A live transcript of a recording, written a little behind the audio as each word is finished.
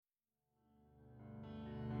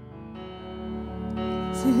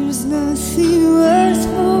There's nothing worth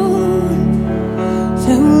more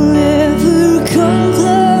that will ever come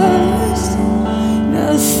close.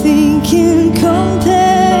 Nothing can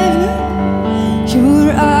compare.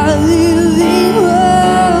 You're our living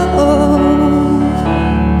hope.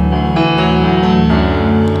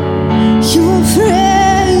 Your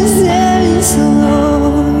presence,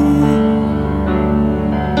 Lord.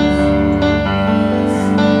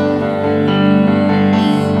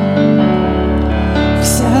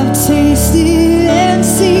 'Cause I've tasted and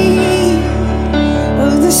seen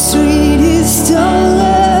of the sweetest of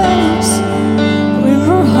loves, when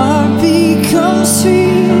my heart becomes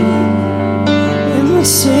sweet and my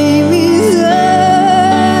shame is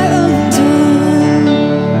undone.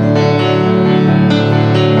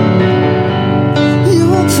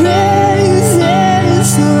 Your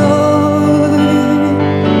presence, Lord.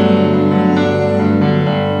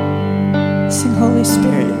 Sing, Holy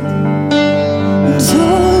Spirit.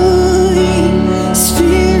 Holy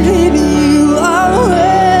Spirit, you are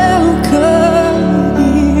welcome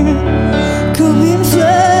here. Come and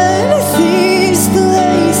flood this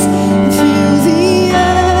place and fill the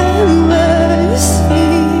atmosphere.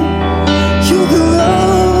 Your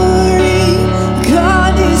glory,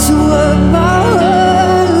 God, is what my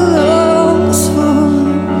heart longs for.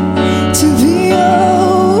 To be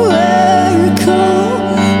overcome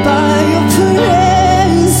by your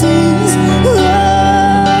presence,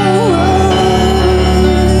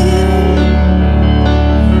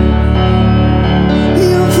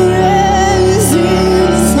 your presence,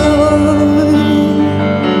 Lord.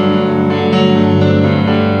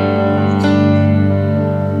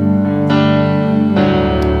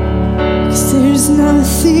 'Cause there's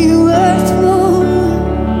nothing worth more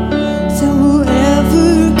that will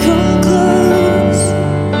ever come close.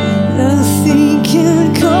 Nothing can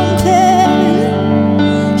compare.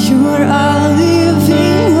 You are our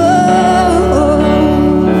living hope.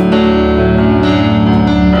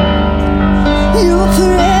 Your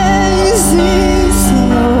presence,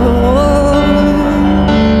 Lord.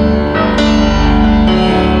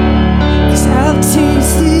 'Cause I've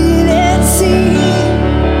tasted and seen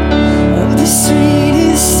of the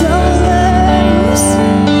sweetest of loves,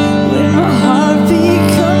 when my heart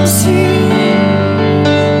becomes sweet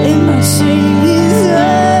and my shame is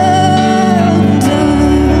undone.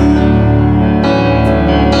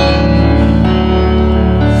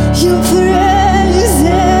 Your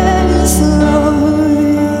presence, Lord.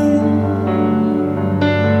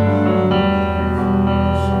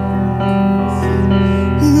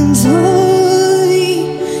 And Holy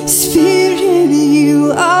Spirit, you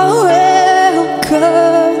are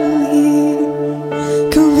welcome here.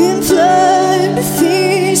 Come and flood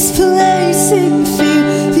this place and fill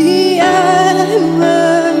the atmosphere.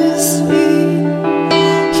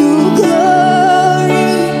 Your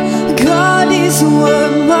glory, God, is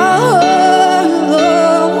what my heart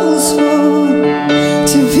longs for.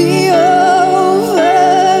 To be overcome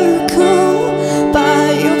by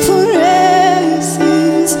your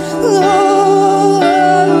presence, Lord.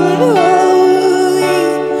 Holy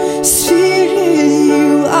Spirit,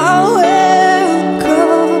 you are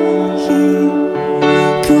welcome here.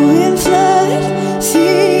 Go and flood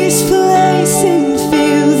this place and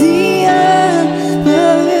fill the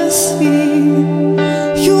atmosphere.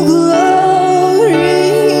 Your glory,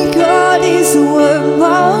 God, is what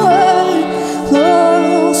my heart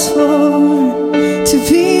longs for. To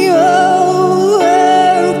be overcome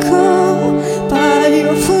by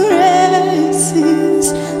your presence,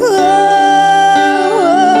 Lord.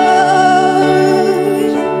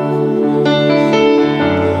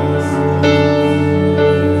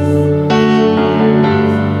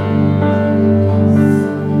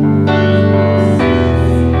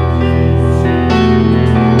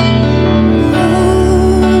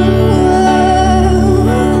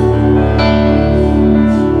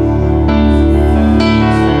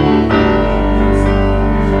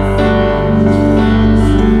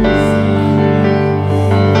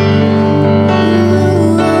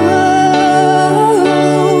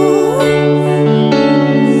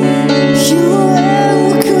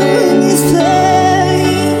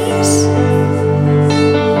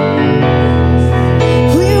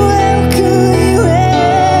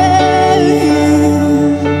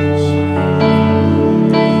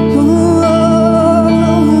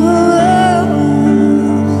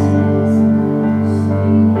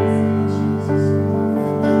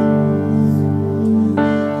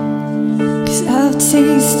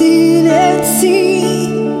 Tasted and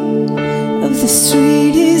seen of the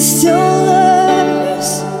sweetest of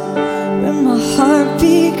loves, when my heart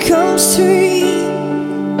becomes sweet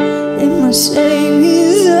and my shame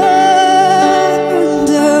is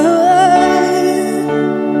undone.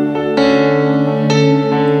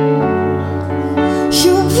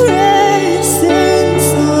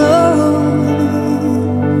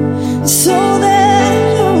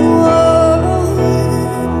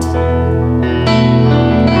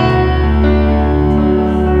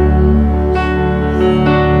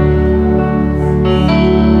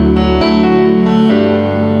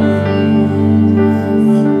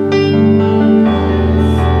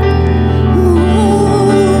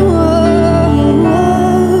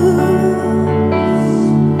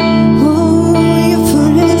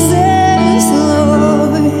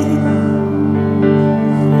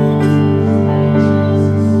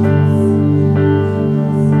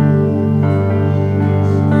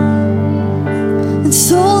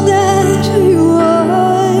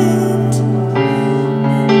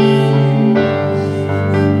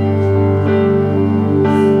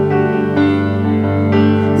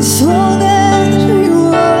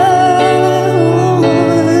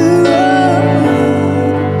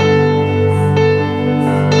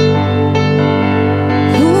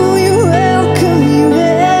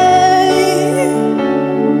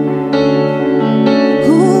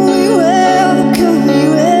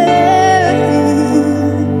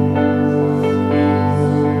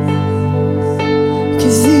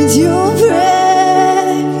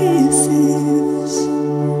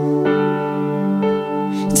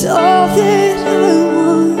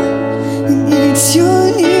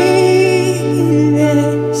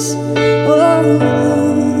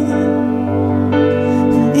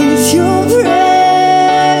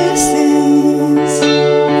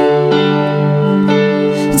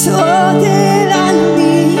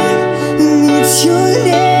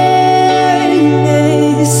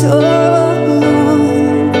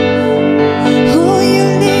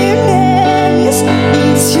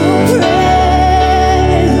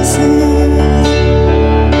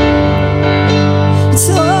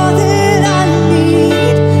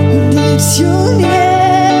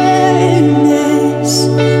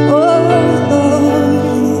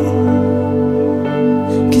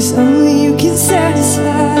 'cause only you can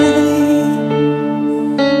satisfy.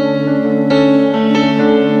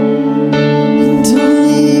 And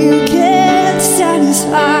only you can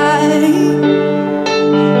satisfy.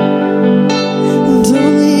 And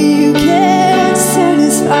only you can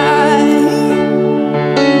satisfy.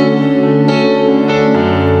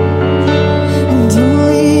 And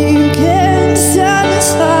only you can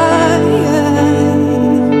satisfy.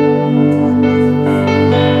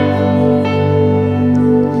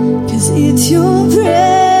 'Cause it's your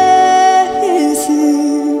presence,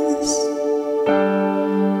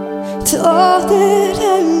 it's all that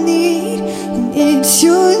I need, and it's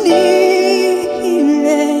your nearness,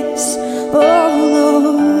 oh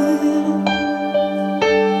Lord.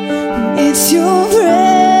 And it's your presence,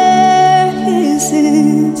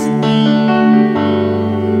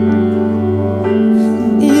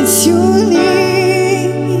 and it's your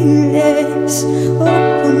nearness, oh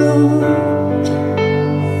Lord.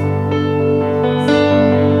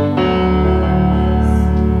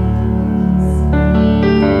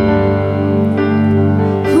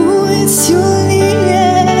 It's your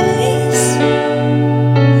nearness,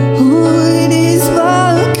 oh, it is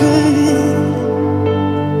my good.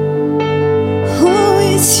 Oh,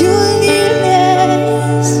 it's your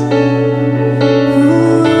nearness,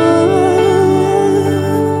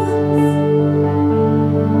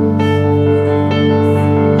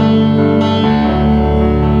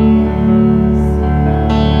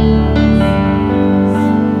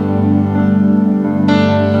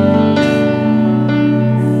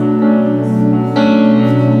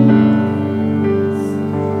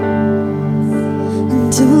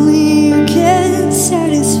 and only you can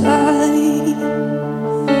satisfy.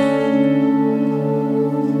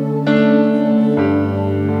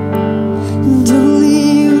 And only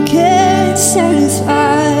you can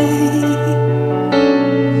satisfy.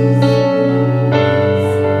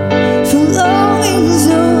 The longings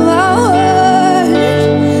of my heart,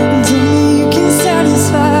 and only you can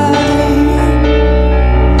satisfy.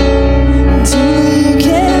 And only you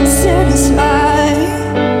can satisfy.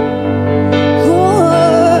 Oh,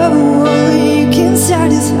 only you can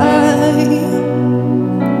satisfy.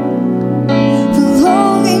 The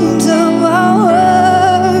longings of my heart.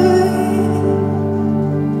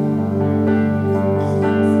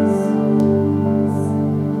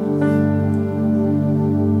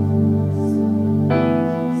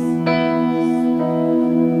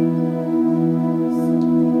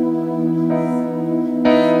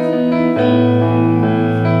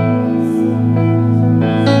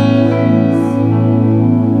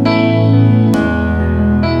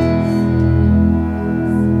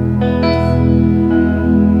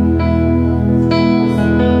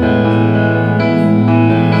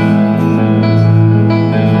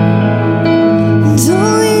 And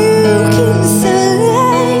only you can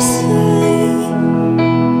satisfy.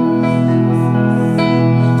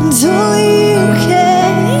 And only you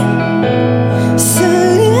can satisfy.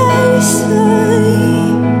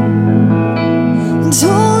 And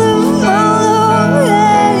all of my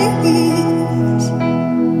longings.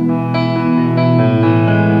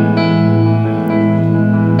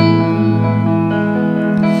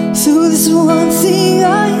 So there's one thing I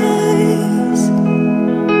ask.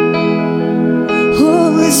 Oh,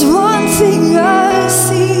 there's one thing I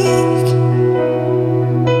seek.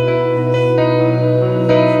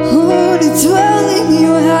 Oh, to dwell in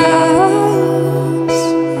your house.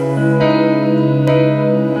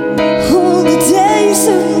 Oh, the days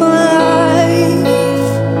of my life.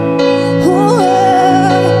 Oh,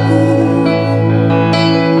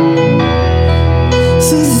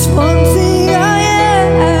 so there's one thing I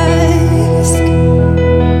ask.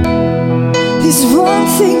 There's one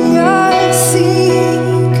thing I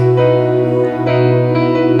seek.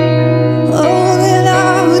 Oh, that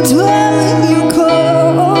I would dwell in your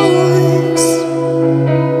courts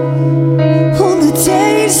all the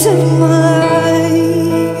days of my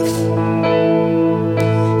life.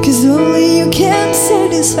 'Cause only you can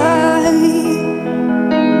satisfy.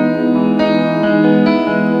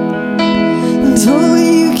 And only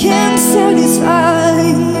you can satisfy.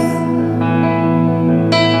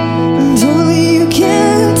 And only you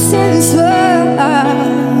can satisfy.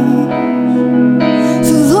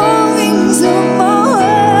 The longings of my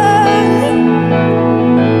heart.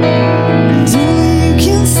 And only you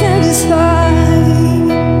can satisfy.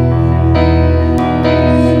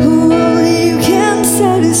 Oh, only you can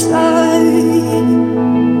satisfy.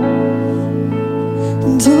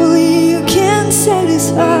 And only you can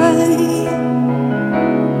satisfy.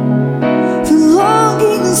 The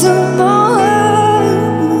longings of my heart.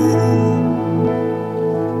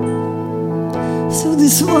 So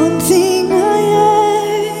there's one thing I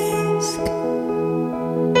ask.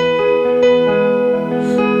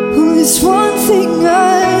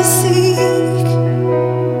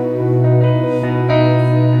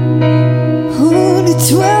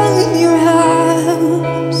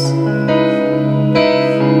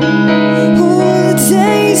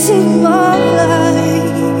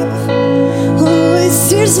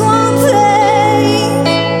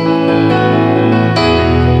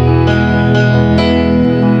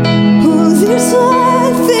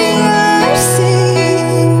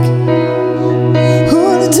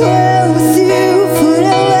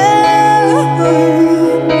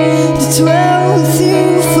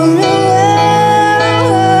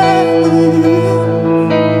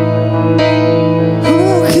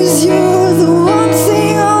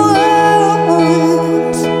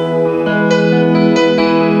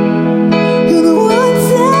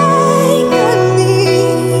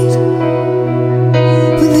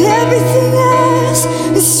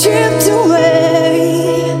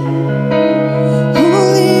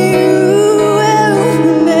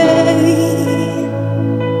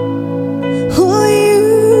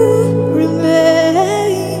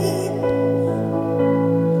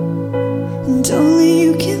 and only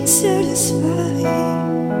you can satisfy.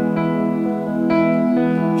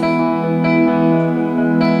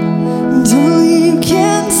 And only you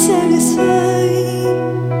can satisfy.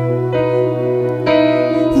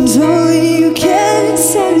 And only you can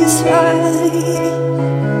satisfy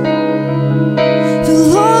the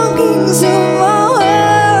longings of my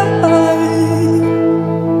heart.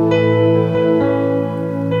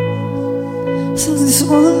 So there's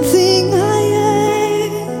one thing I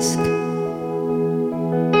ask.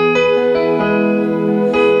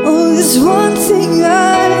 Oh, there's one thing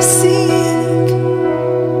I seek.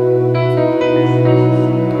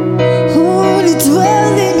 Oh, to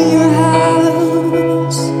dwell in your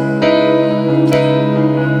house.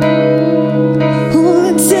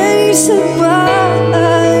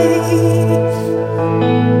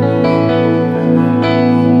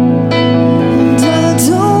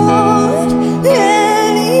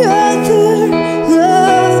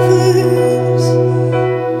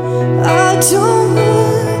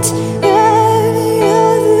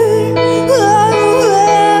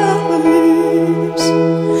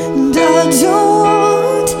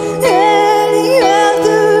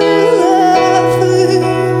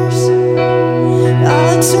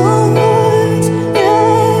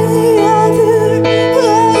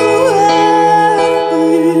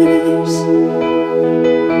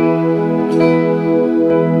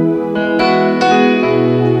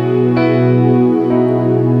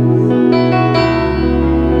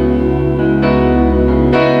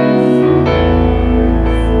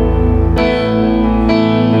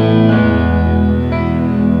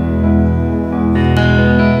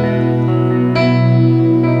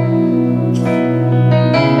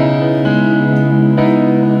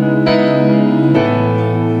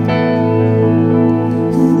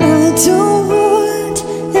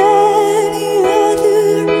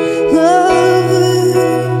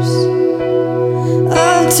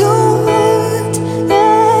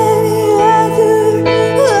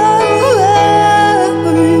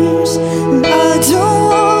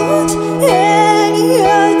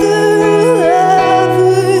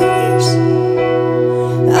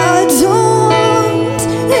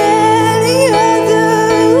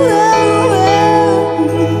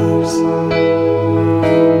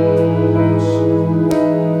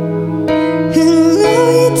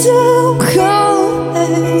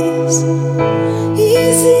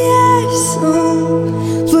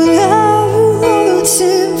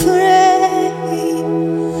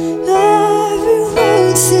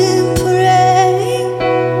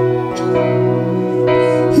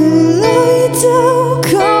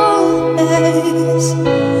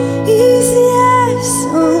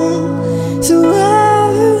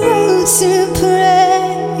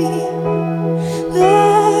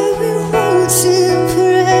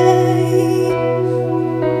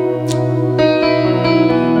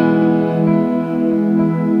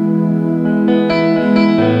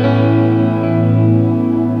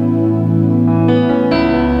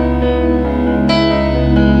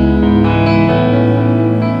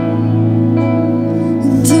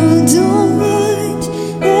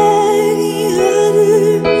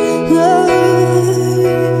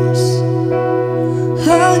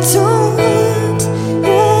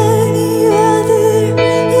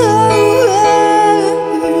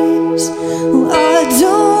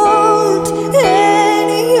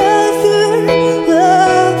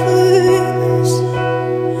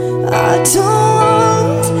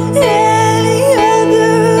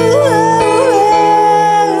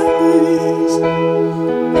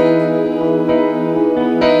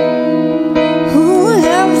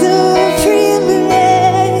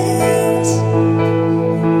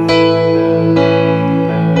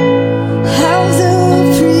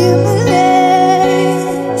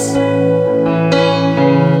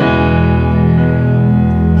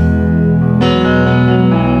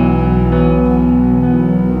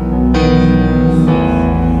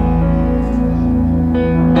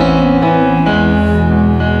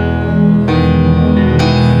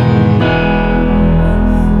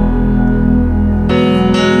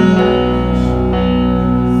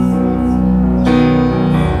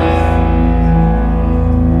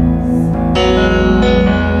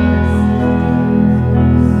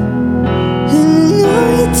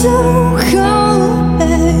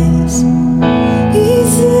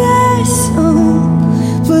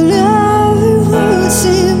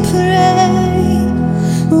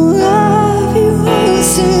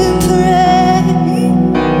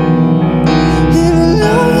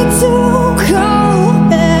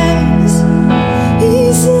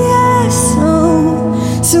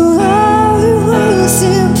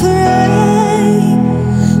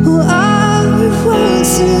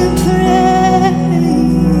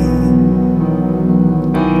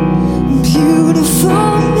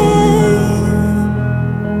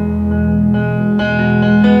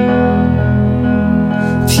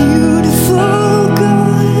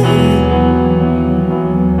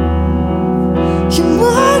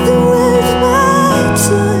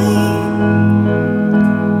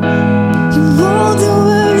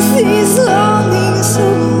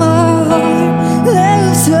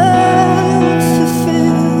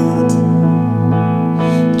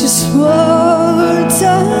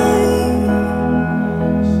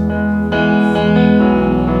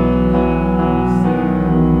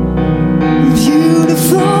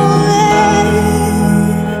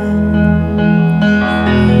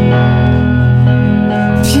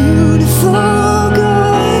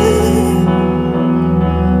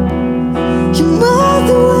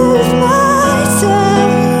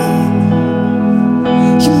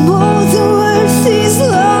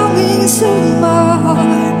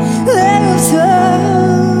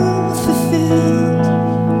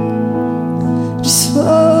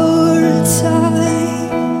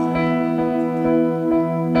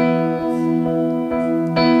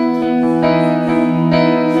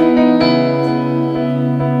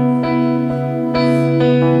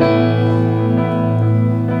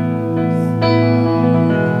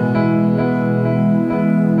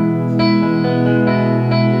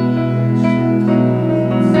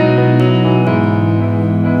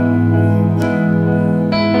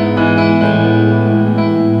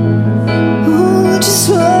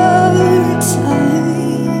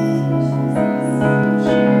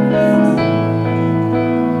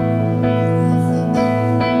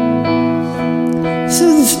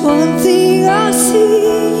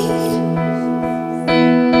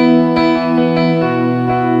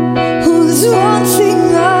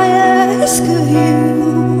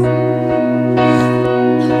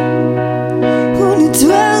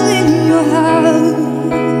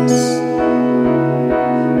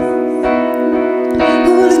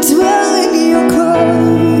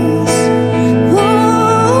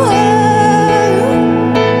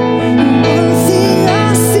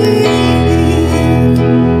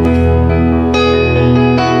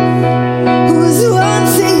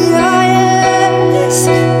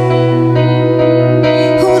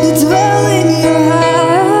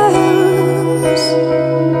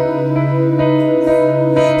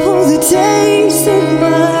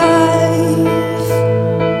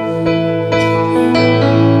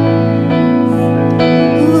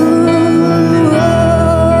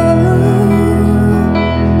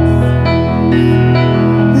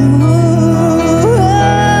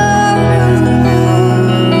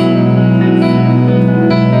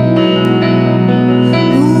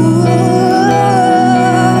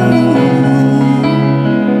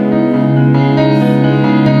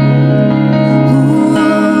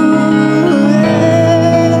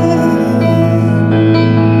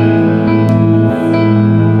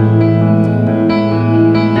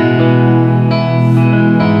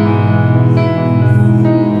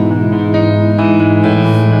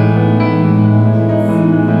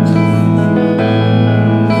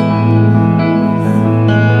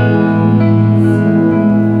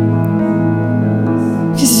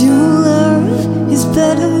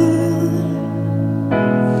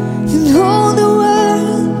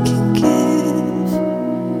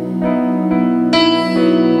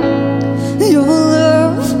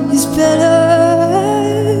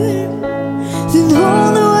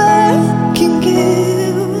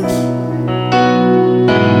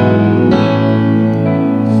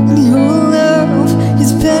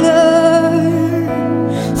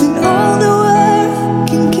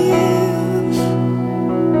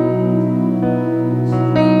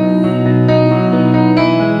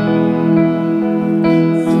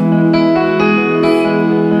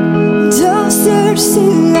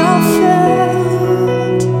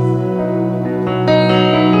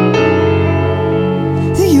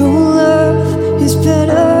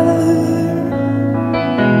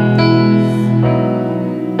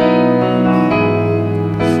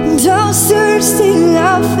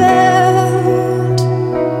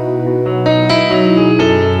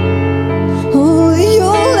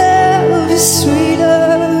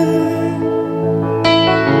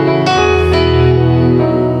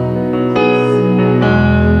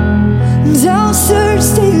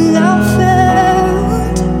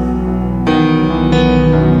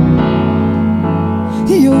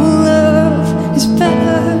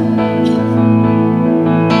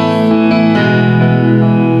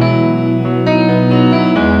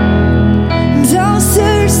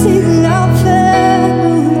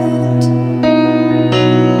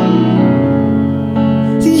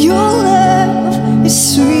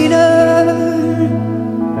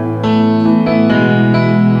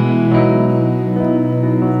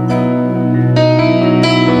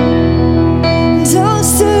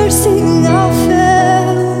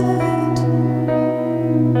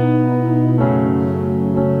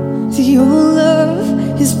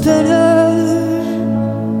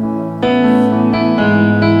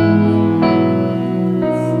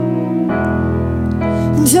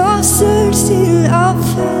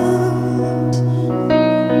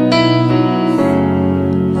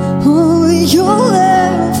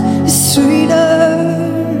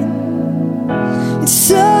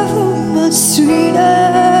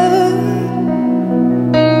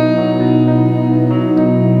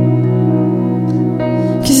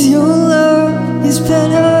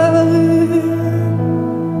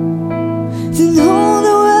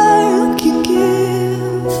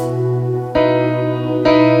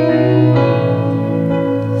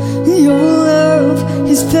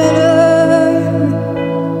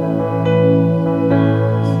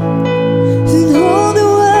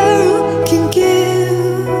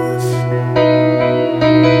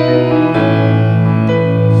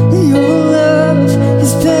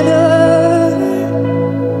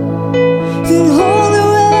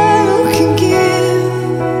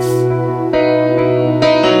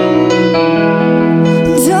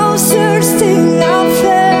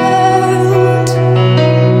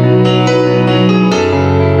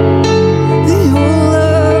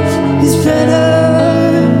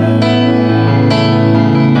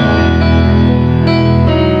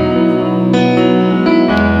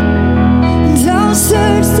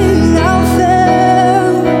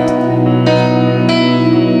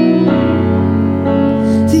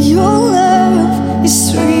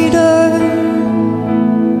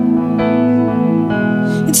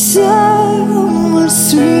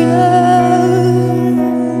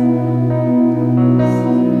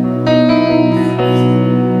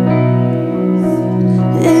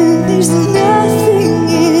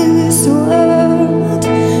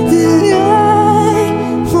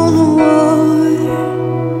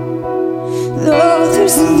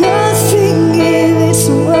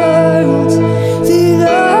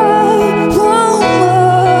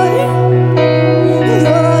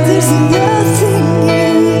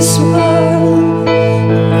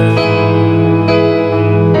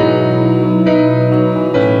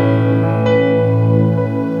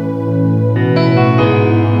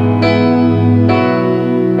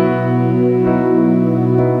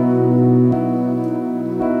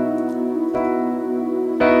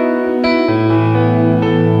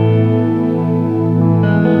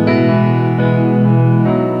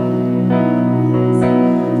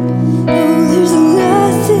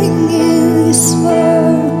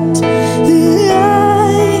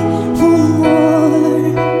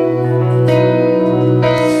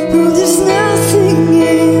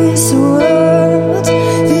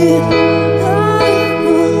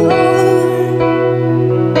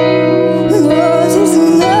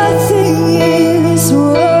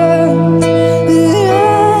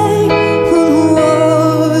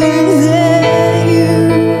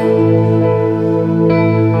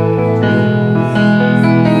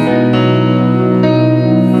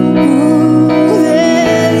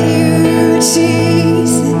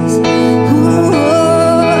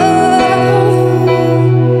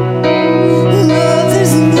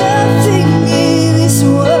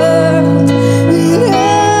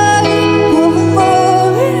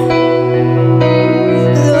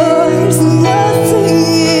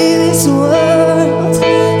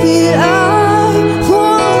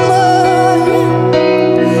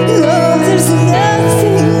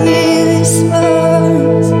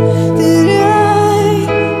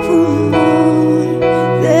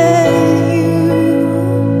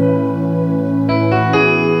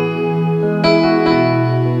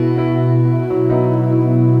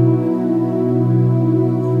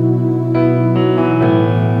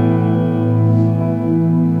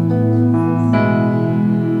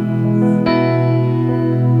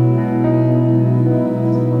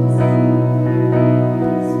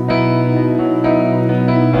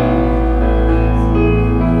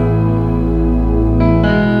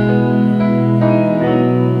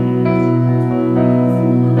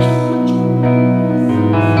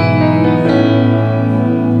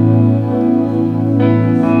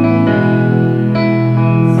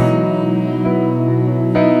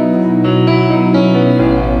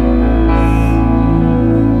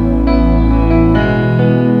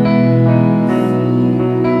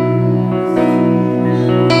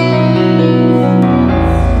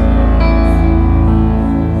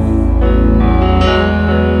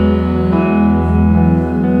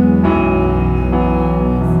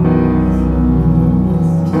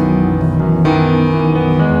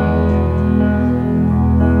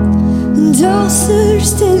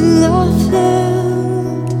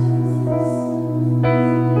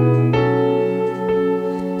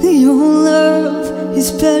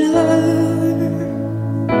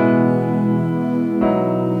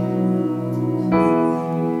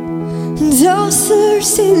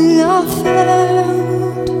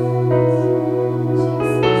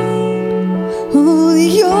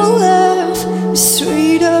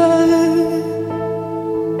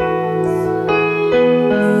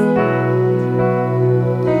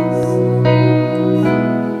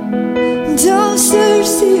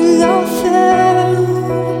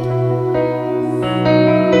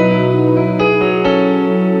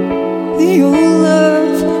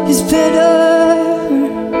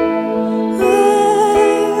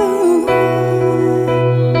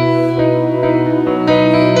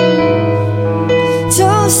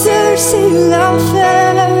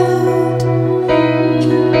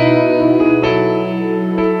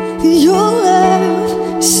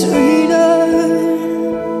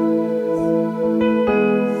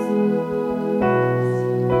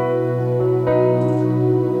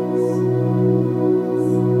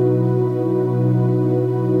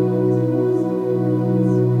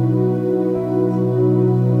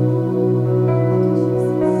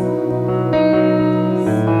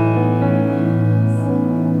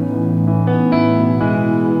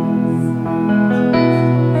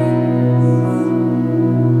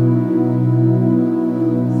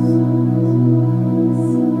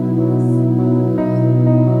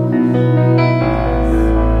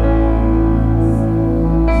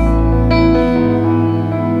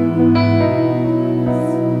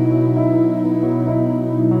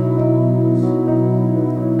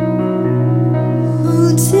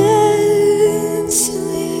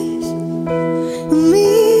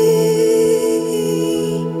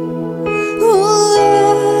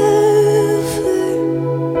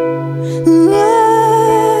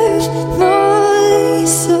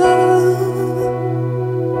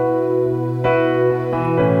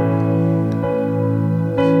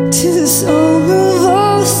 song of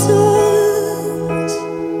our songs.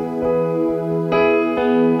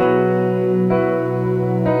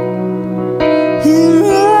 In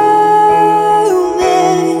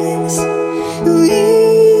romance, we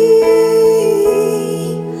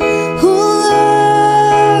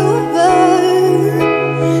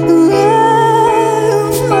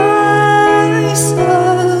love my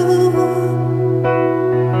soul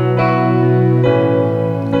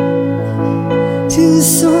to the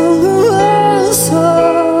song of our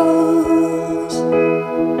songs.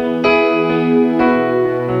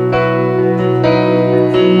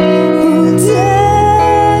 Oh,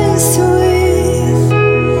 dance with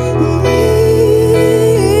me,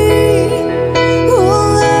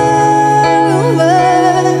 oh lover,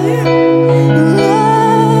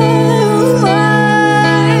 love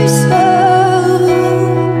my soul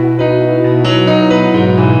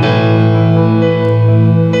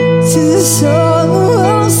to the song of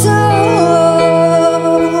our songs.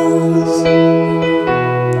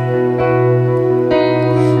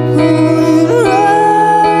 Oh, in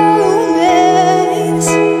romance,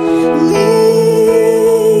 me,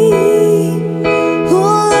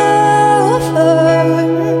 oh lover,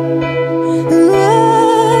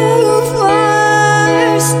 love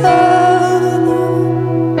my soul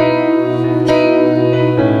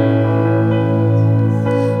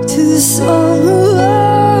to the song of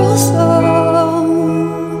our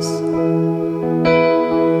songs.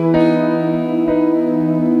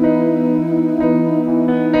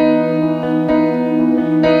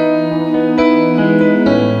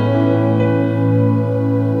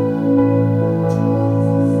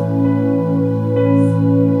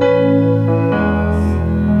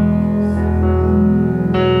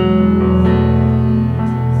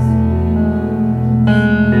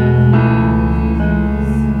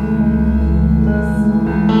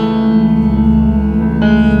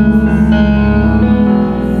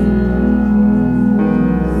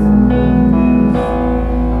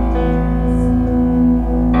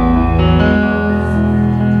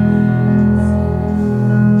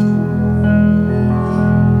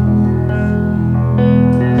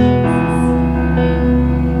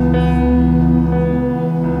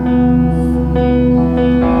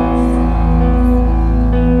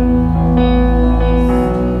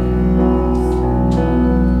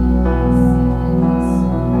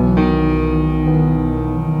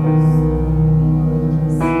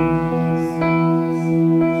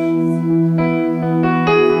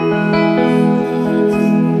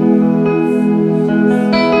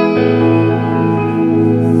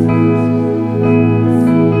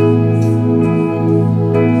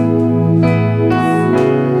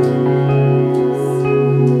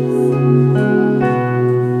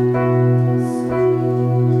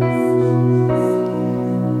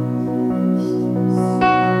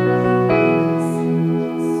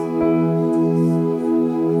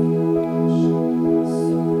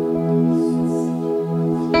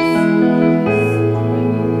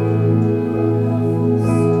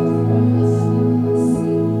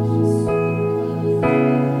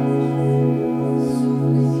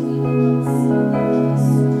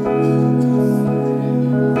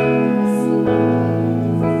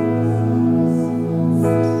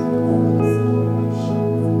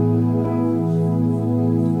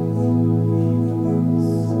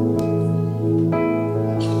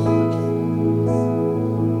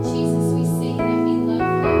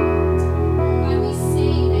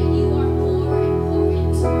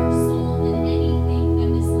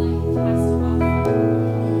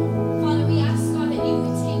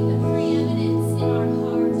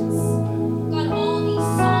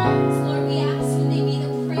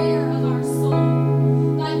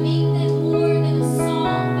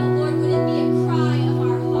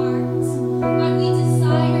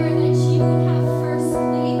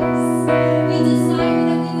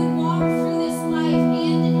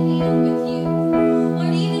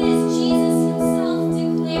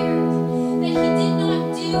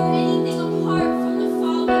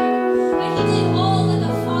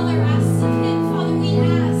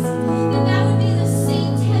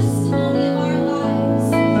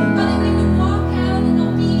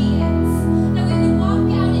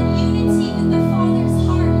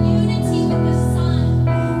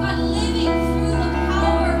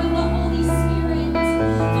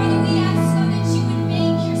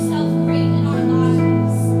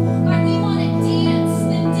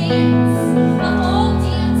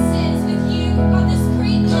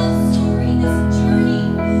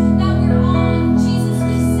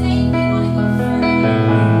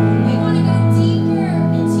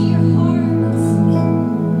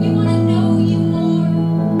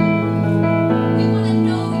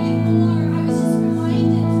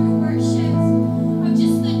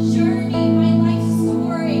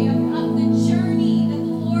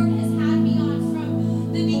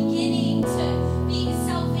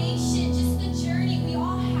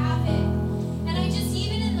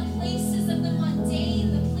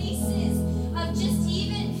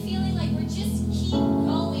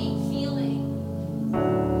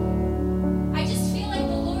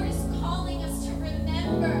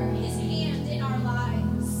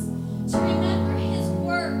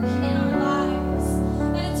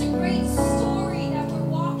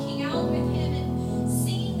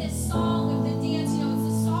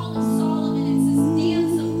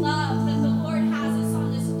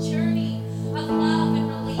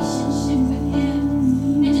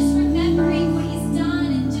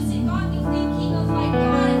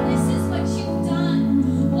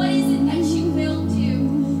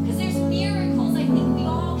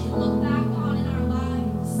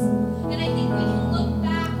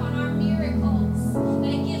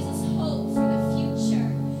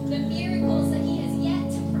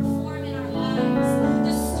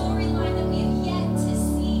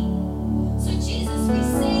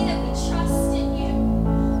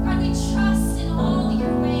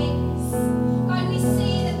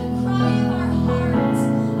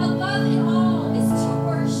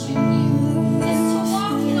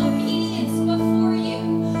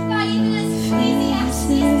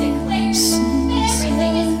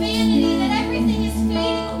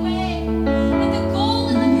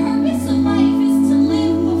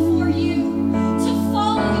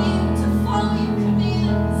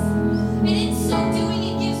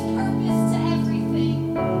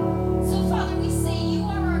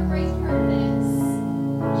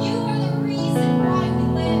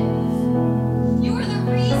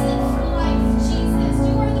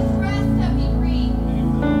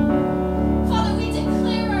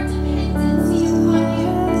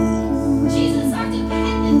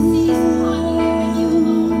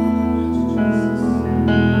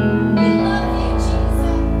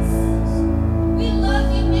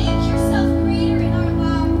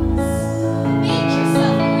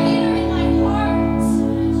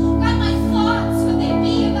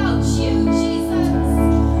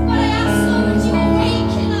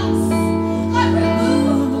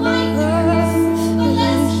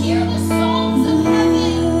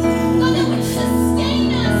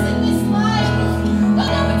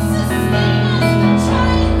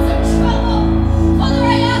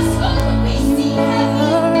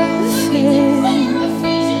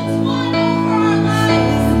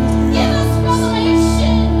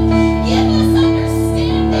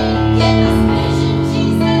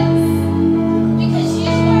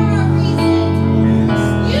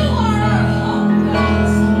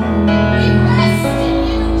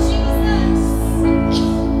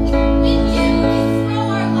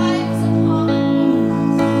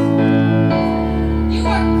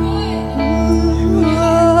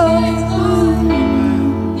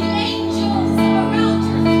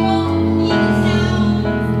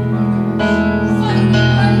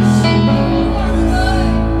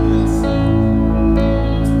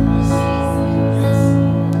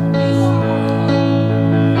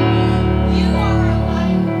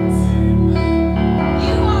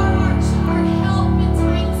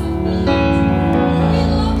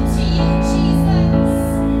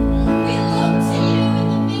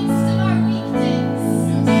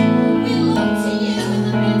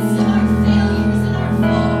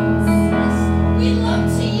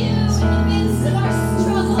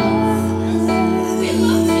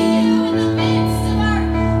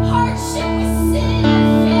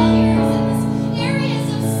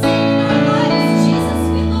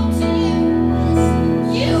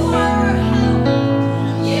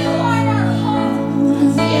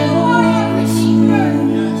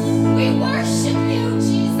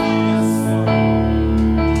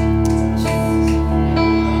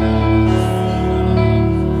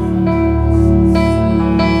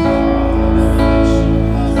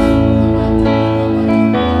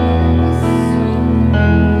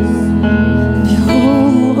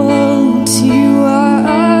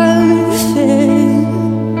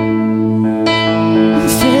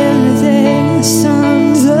 the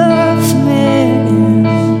sons of men.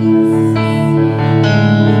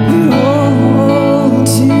 Behold,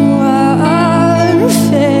 you are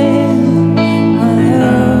fair, my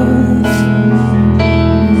love.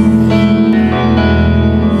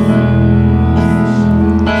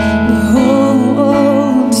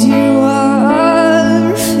 Behold, you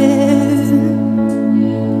are fair,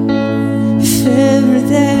 fairer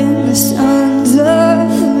than the sons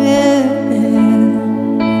of men.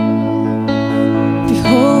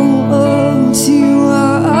 Behold, you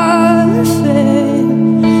are fair,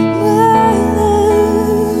 my love.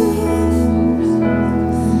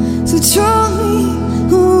 So draw me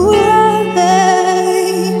away.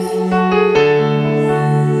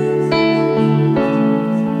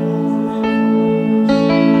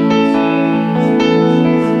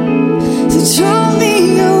 So draw me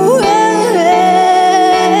away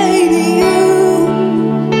to you,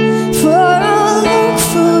 for I'll look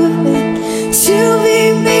for it to be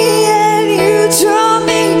me, and you draw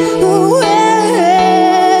me away.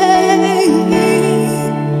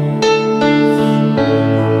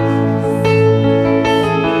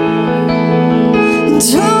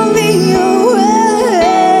 Draw me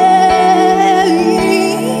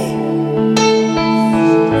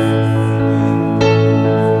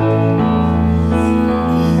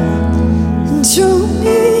Draw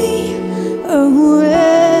me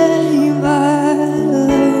away, my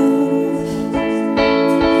love.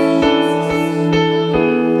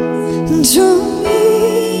 Draw me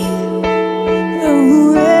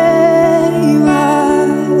away, my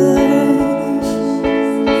love.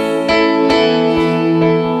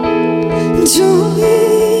 Draw me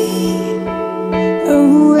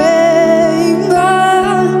away, my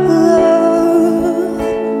love.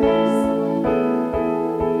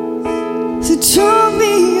 So draw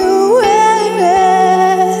me away.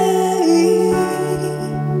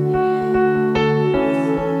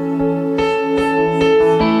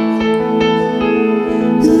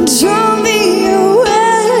 Draw me away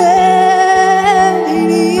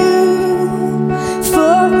to you,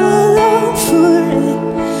 for I long for it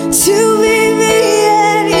to be me,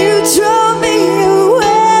 and you draw me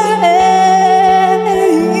away.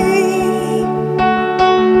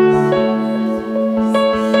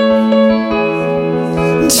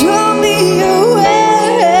 Draw me away.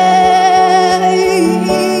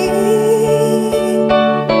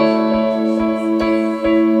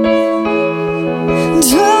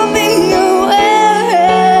 Draw me away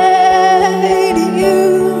to you,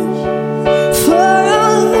 for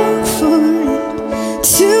I'll look for it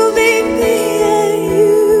to be me and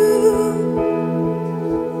you.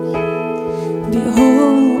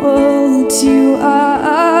 Behold, you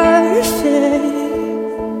are fair,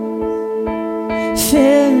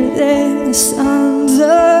 fairer than the sons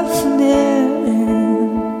of men.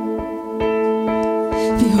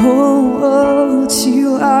 Behold, you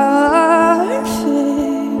are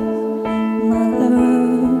fair, my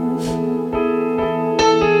love.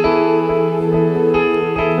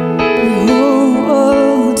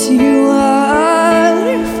 Behold, you are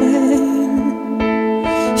fair,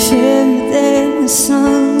 fairer than the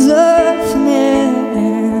sons of men.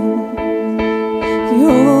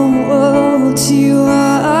 Behold, you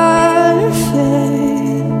are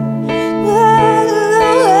fair, my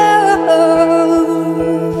love.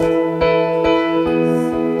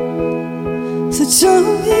 So draw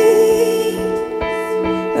me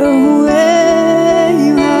away,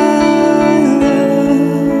 my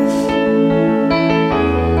love.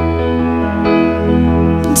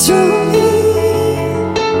 Draw me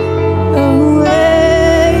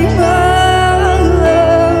away, my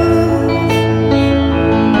love.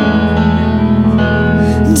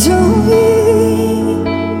 Draw me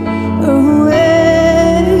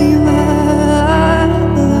away, my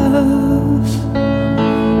love.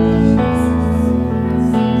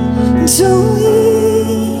 Draw me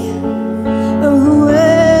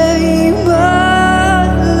away, my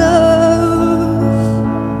love.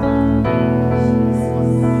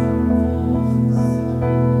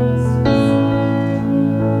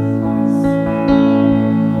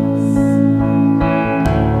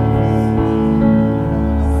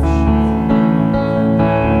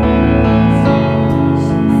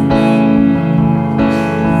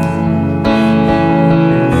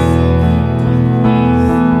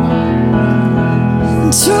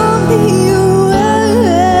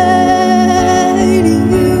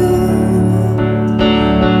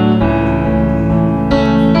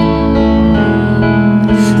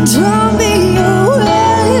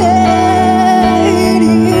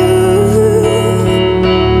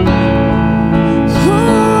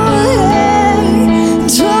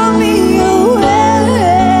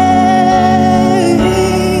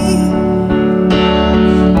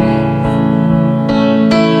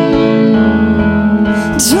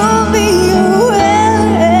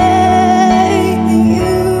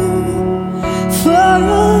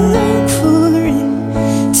 look for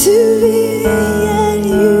it to be at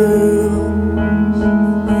you.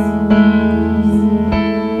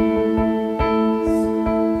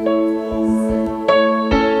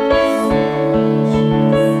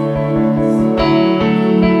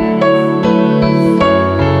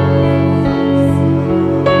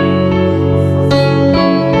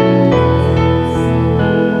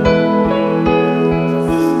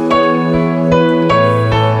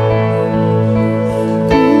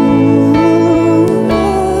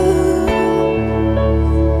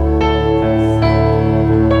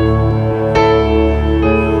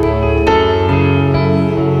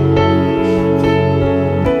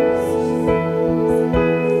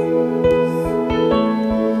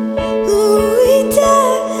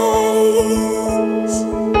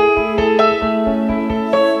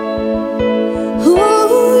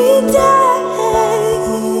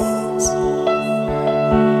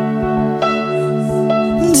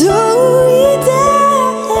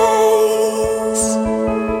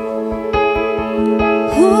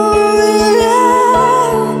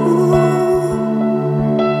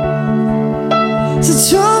 So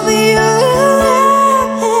draw me away,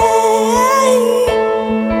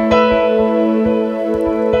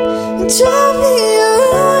 draw me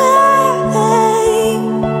away,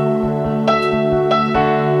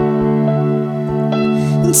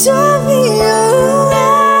 draw me away.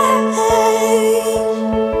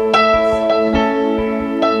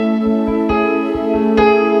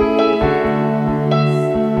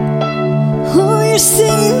 Oh, you're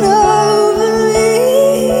singing over me.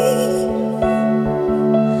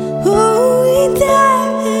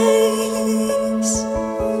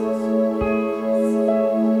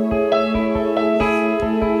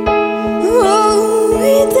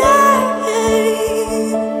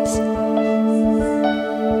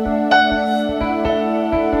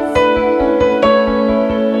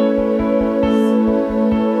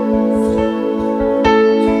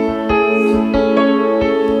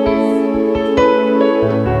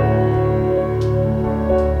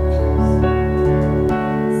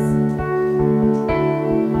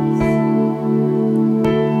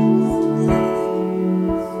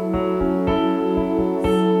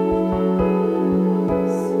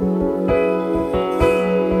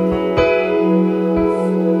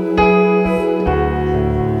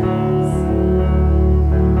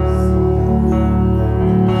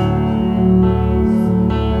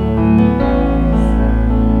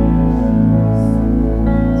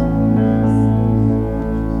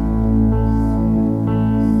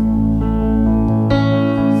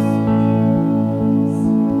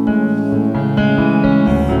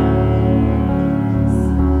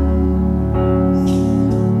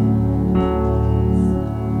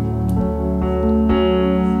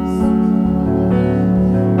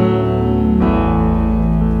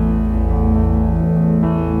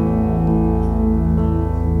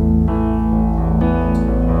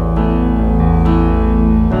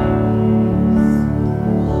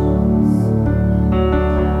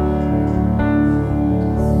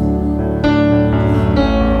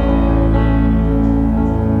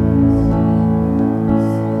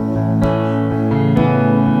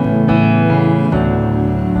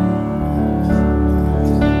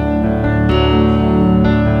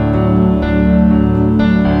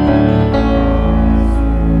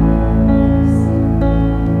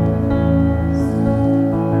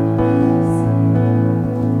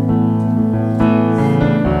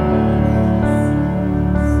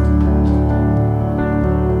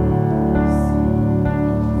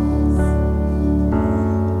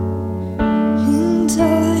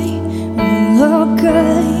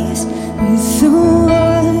 Guys, with the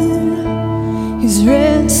one who's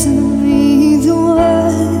ransomed me, the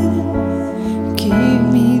one gave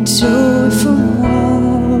me joy from